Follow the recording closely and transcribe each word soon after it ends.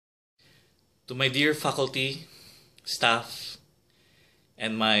To my dear faculty, staff,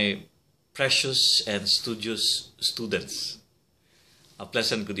 and my precious and studious students, a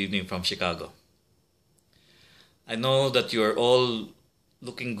pleasant good evening from Chicago. I know that you are all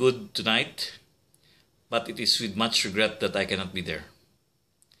looking good tonight, but it is with much regret that I cannot be there.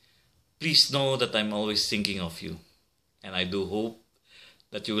 Please know that I'm always thinking of you, and I do hope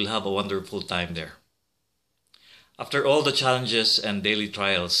that you will have a wonderful time there. After all the challenges and daily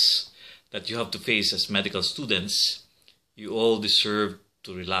trials that you have to face as medical students, you all deserve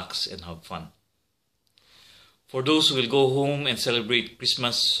to relax and have fun. For those who will go home and celebrate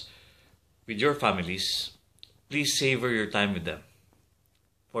Christmas with your families, please savor your time with them.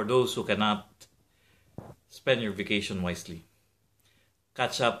 For those who cannot, spend your vacation wisely.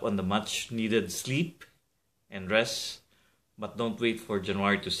 Catch up on the much needed sleep and rest, but don't wait for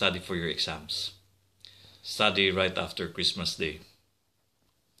January to study for your exams. Study right after Christmas Day.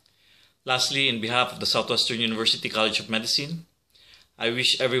 Lastly, in behalf of the Southwestern University College of Medicine, I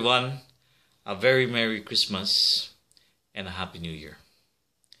wish everyone a very Merry Christmas and a Happy New Year.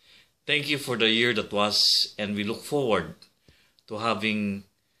 Thank you for the year that was, and we look forward to having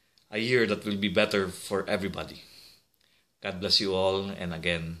a year that will be better for everybody. God bless you all, and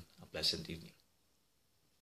again, a pleasant evening.